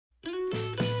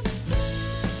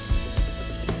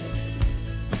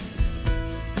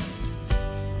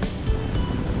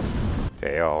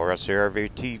Hey all, Russ here,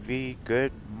 RVerTV.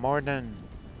 Good morning.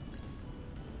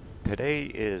 Today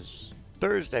is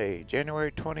Thursday,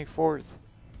 January 24th.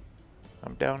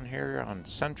 I'm down here on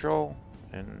Central,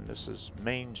 and this is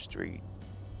Main Street.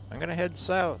 I'm going to head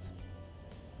south.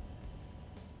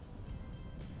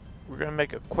 We're going to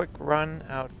make a quick run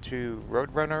out to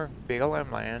Roadrunner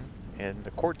BLM land and the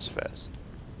Quartzfest.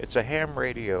 It's a ham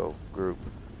radio group.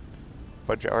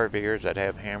 Bunch of RVers that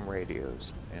have ham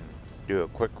radios, and do a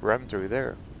quick run through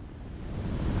there.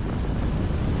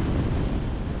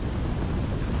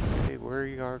 Okay,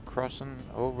 we are crossing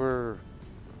over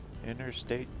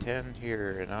Interstate 10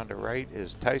 here, and on the right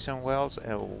is Tyson Wells,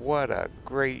 and what a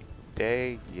great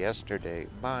day yesterday.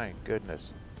 My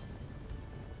goodness.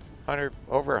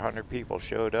 Over 100 people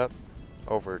showed up,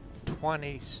 over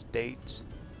 20 states.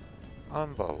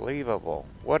 Unbelievable.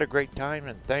 What a great time,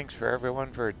 and thanks for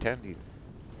everyone for attending.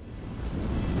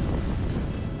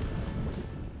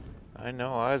 I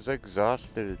know, I was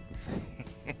exhausted,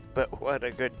 but what a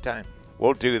good time.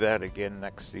 We'll do that again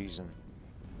next season.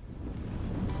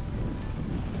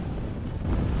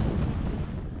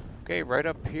 Okay, right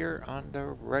up here on the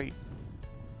right.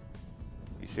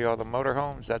 You see all the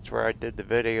motorhomes? That's where I did the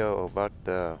video about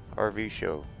the RV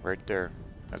show, right there.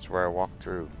 That's where I walked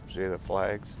through. See the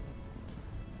flags?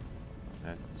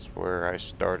 That's where I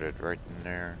started, right in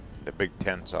there. The big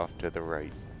tent's off to the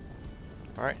right.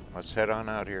 Alright, let's head on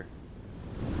out here.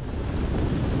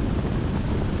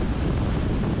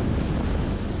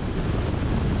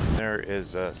 There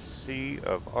is a sea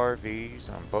of RVs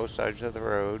on both sides of the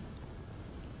road.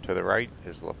 To the right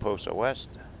is Laposa West.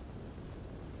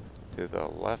 To the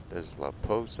left is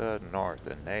Laposa North,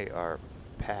 and they are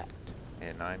packed.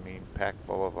 And I mean packed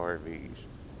full of RVs.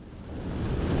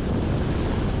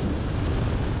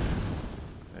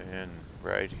 And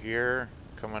right here,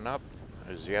 coming up,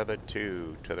 is the other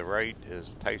two. To the right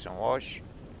is Tyson Wash,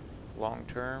 long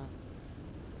term.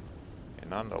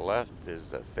 And on the left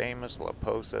is the famous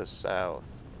Laposa South.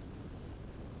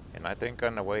 And I think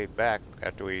on the way back,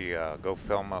 after we go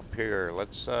film up here,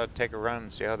 let's take a run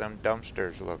and see how them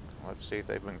dumpsters look. Let's see if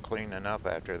they've been cleaning up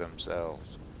after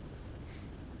themselves.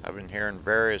 I've been hearing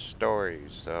various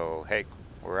stories, so hey,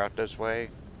 we're out this way.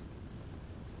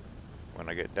 When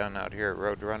I get done out here at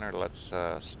Roadrunner, let's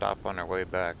stop on our way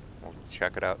back. We'll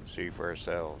check it out and see for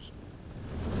ourselves.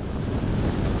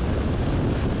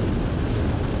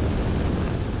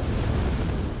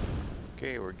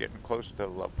 Okay, we're getting close to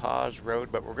LaPosa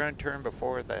Road, but we're going to turn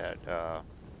before that. I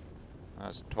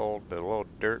was told the little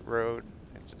dirt road,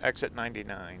 it's exit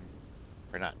 99.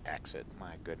 Or not exit,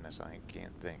 my goodness, I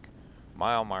can't think.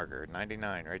 Mile marker,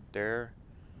 99 right there.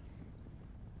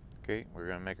 Okay, we're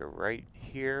going to make a right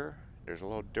here. There's a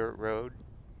little dirt road.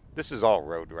 This is all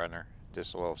Roadrunner.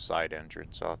 Just a little side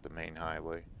entrance off the main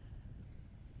highway.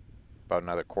 About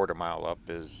another quarter mile up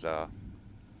is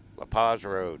LaPosa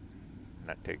Road. And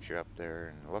that takes you up there,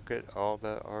 and look at all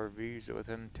the RVs with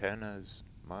antennas.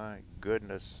 My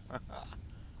goodness.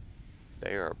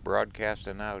 They are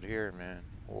broadcasting out here, man.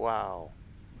 Wow.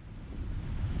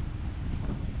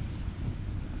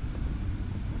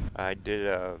 I did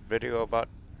a video about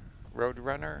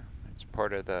Roadrunner. It's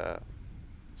part of the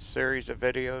series of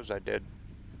videos I did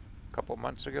a couple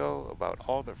months ago about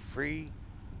all the free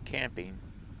camping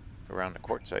around the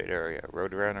Quartzsite area.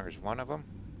 Roadrunner is one of them.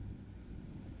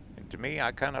 And to me,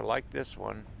 I kind of like this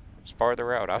one. It's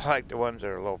farther out. I like the ones that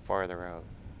are a little farther out.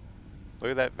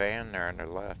 Look at that van there on the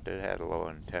left. It had a low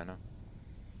antenna.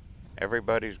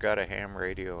 Everybody's got a ham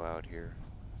radio out here.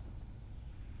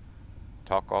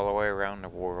 Talk all the way around the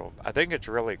world. I think it's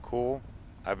really cool.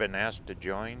 I've been asked to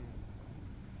join.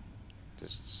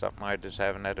 Just something I just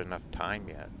haven't had enough time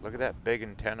yet. Look at that big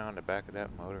antenna on the back of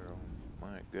that motorhome.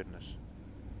 My goodness.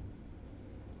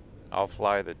 I'll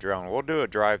fly the drone. We'll do a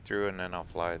drive-through and then I'll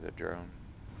fly the drone.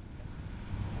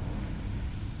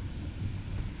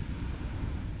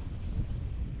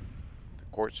 The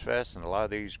Quartzfest and a lot of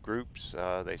these groups,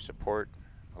 they support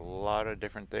a lot of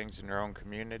different things in their own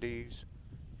communities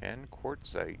and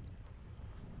Quartzsite.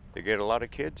 They get a lot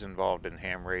of kids involved in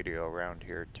ham radio around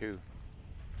here too.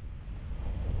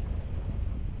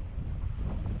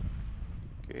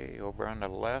 Okay, over on the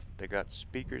left, they got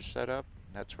speakers set up.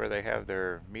 That's where they have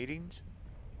their meetings.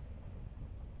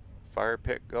 Fire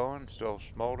pit going, still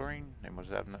smoldering. They must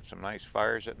have some nice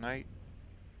fires at night.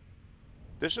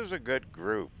 This is a good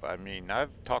group. I mean,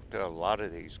 I've talked to a lot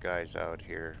of these guys out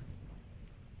here,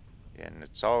 and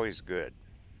it's always good.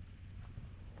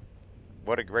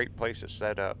 What a great place to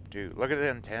set up, too. Look at the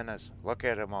antennas. Look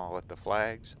at them all with the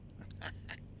flags.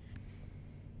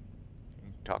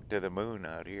 Talk to the moon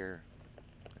out here.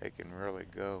 They can really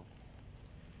go.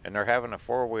 And they're having a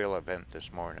four-wheel event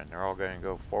this morning. They're all going to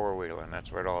go four-wheeling.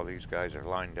 That's what all these guys are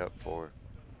lined up for.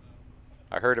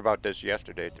 I heard about this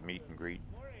yesterday at the meet and greet.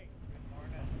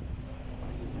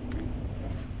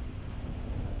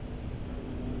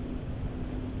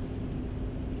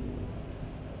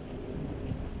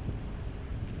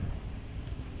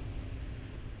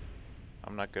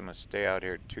 I'm not going to stay out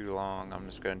here too long. I'm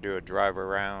just going to do a drive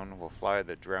around. We'll fly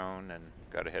the drone and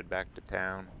got to head back to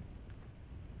town.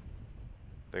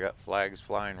 They got flags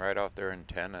flying right off their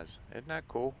antennas. Isn't that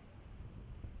cool?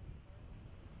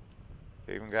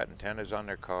 They even got antennas on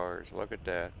their cars. Look at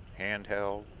that.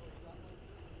 Handheld.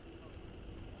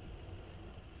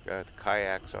 Got the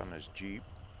kayaks on his Jeep.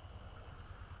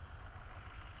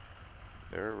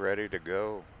 They're ready to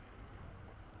go.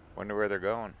 Wonder where they're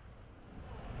going.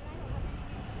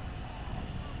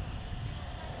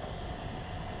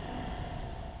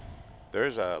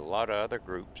 There's a lot of other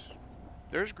groups.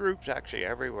 There's groups actually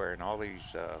everywhere in all these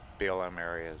BLM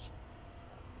areas.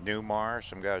 Newmar,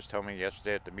 some guys told me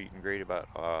yesterday at the meet and greet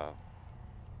about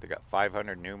they got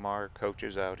 500 Newmar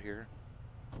coaches out here.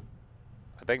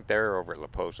 I think they're over at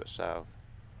LaPosa South.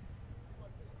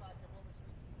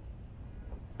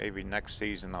 Maybe next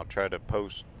season I'll try to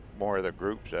post more of the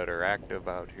groups that are active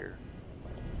out here.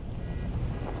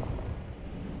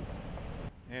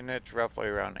 And it's roughly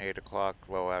around 8 o'clock,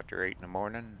 a little after 8 in the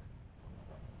morning.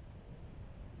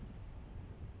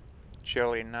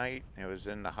 Chilly night. It was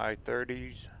in the high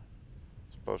 30s.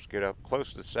 Supposed to get up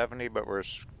close to 70, but we're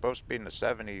supposed to be in the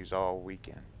 70s all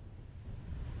weekend.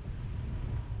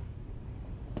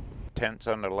 Tents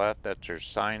on the left, that's your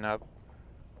sign up.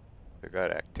 They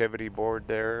got an activity board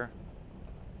there.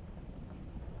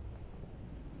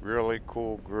 Really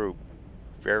cool group.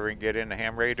 If you ever get into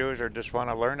ham radios or just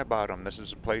want to learn about them, this is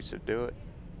the place to do it.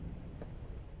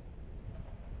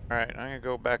 Alright, I'm going to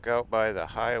go back out by the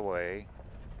highway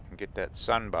and get that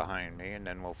sun behind me, and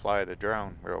then we'll fly the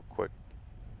drone real quick.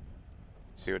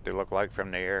 See what they look like from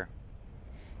the air.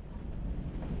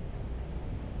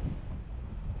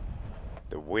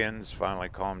 The winds finally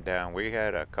calmed down. We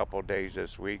had a couple days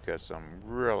this week of some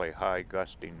really high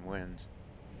gusting winds.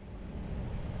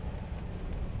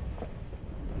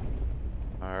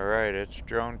 Alright, it's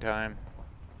drone time.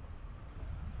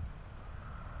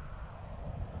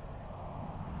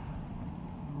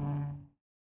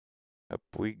 Up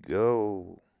we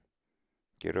go.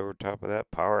 Get over top of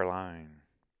that power line.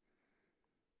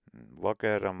 Look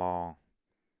at them all.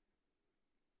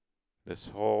 This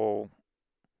whole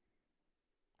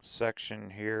section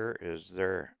here is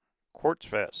their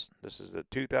Quartzfest. This is the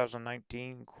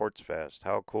 2019 Quartzfest.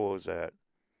 How cool is that?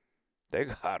 They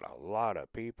got a lot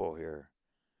of people here.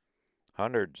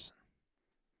 Hundreds.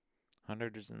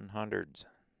 Hundreds and hundreds.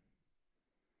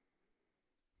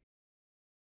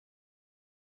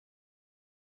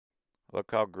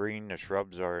 Look how green the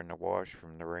shrubs are in the wash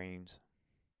from the rains.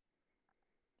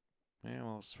 And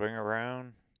we'll swing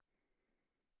around.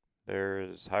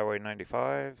 There's Highway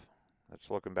 95. That's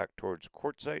looking back towards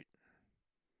Quartzsite.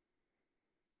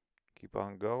 Keep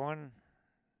on going.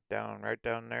 Down, right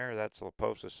down there, that's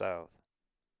Laposa South.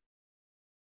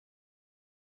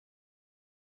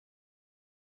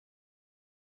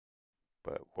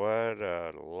 But what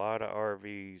a lot of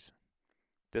RVs.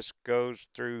 This goes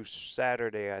through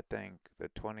Saturday, I think, the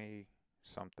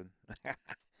 20-something. I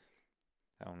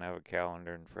don't have a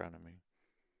calendar in front of me.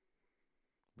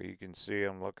 But you can see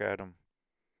them, look at them.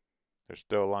 They're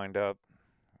still lined up,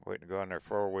 waiting to go on their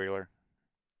four-wheeler.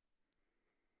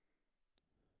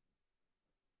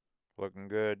 Looking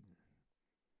good.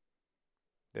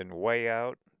 Then way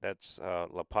out, that's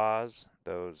LaPosa,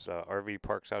 those RV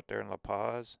parks out there in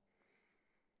LaPosa.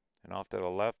 And off to the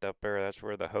left up there, that's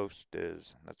where the host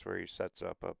is. That's where he sets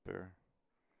up there.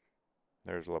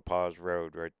 There's LaPosa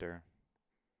Road right there.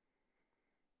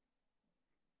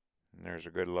 And there's a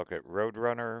good look at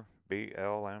ROADRUNNER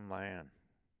BLM land.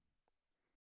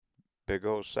 Big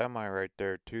old semi right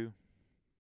there too.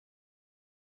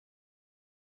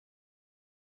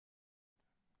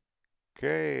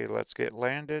 Okay, let's get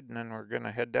landed and then we're going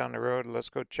to head down the road. Let's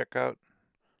go check out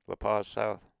Laposa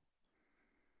South.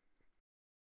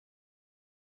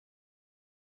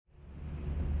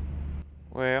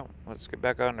 Well, let's get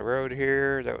back on the road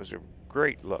here. That was a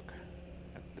great look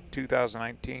at the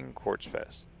 2019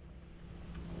 Quartzfest.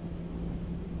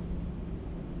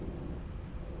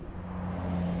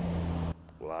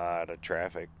 A lot of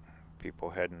traffic. People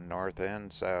heading north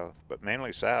and south, but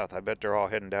mainly south. I bet they're all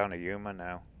heading down to Yuma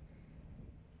now.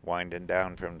 Winding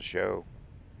down from the show.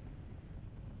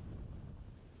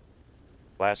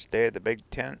 Last day of the big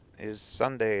tent is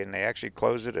Sunday, and they actually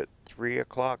close it at 3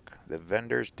 o'clock. The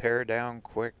vendors tear down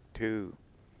quick too.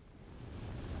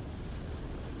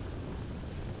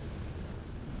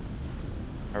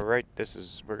 Alright,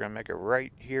 we're going to make it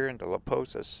right here into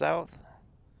Laposa South.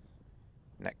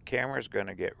 And that camera's going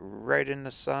to get right in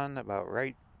the sun about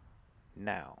right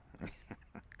now.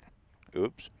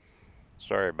 Oops.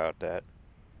 Sorry about that.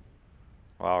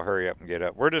 Well, I'll hurry up and get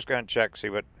up. We're just going to check, see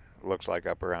what it looks like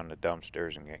up around the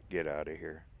dumpsters and get out of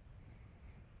here.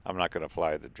 I'm not going to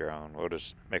fly the drone. We'll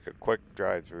just make a quick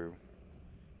drive through.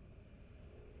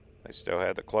 They still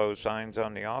have the closed signs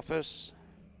on the office.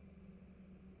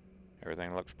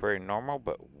 Everything looks pretty normal,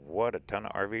 but what a ton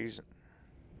of RVs.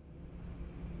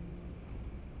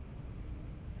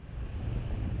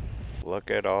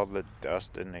 Look at all the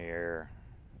dust in the air.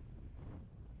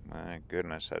 My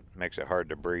goodness, that makes it hard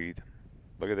to breathe.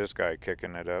 Look at this guy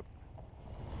kicking it up.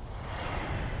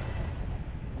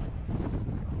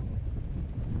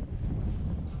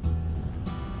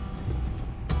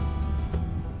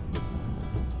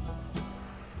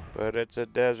 But it's a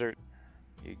desert.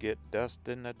 You get dust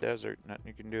in the desert. Nothing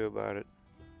you can do about it.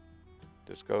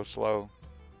 Just go slow.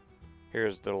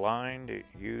 Here's the line to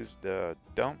use the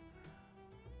dump.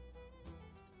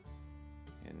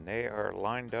 And they are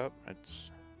lined up. It's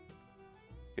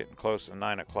getting close to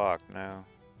 9 o'clock now.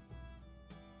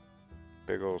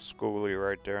 Big old schoolie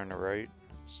right there on the right.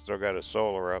 Still got a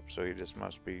solar up, so he just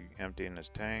must be emptying his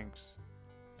tanks.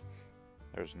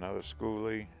 There's another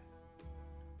schoolie.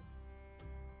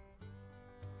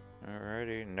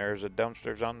 Alrighty, and there's the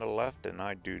dumpsters on the left, and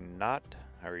I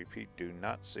repeat, do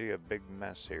not see a big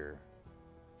mess here.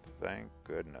 Thank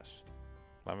goodness.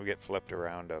 Let me get flipped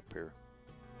around up here.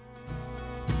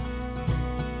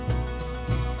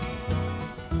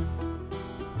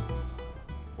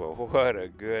 Well, what a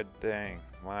good thing.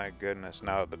 My goodness.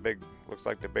 Now looks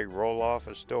like the big roll-off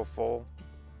is still full.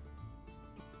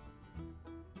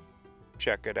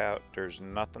 Check it out. There's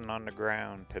nothing on the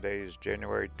ground. Today is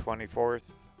January 24th.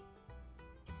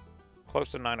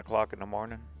 Close to 9 o'clock in the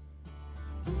morning.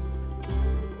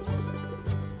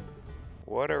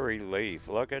 What a relief.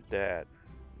 Look at that.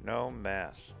 No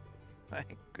mess.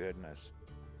 Thank goodness.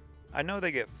 I know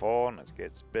they get full and it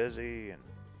gets busy,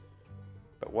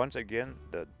 but once again,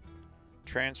 the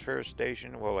transfer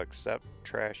station will accept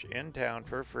trash in town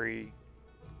for free.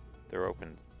 They're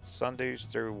open Sundays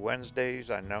through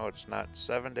Wednesdays. I know it's not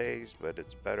 7 days, but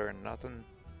it's better than nothing.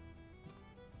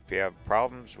 If you have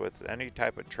problems with any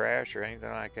type of trash or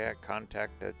anything like that,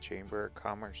 contact the Chamber of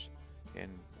Commerce in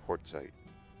Quartzsite.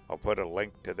 I'll put a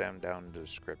link to them down in the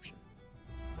description.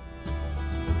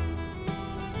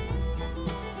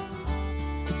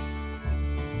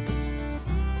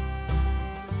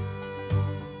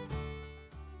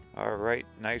 Alright,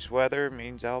 nice weather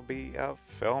means I'll be out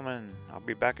filming. I'll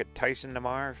be back at Tyson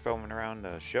tomorrow, filming around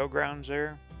the showgrounds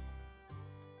there.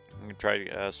 I'm going to try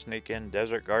to sneak in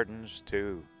Desert Gardens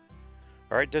too.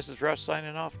 Alright, this is Russ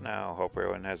signing off now. Hope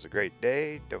everyone has a great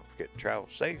day. Don't forget to travel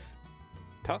safe.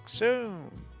 Talk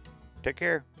soon. Take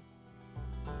care.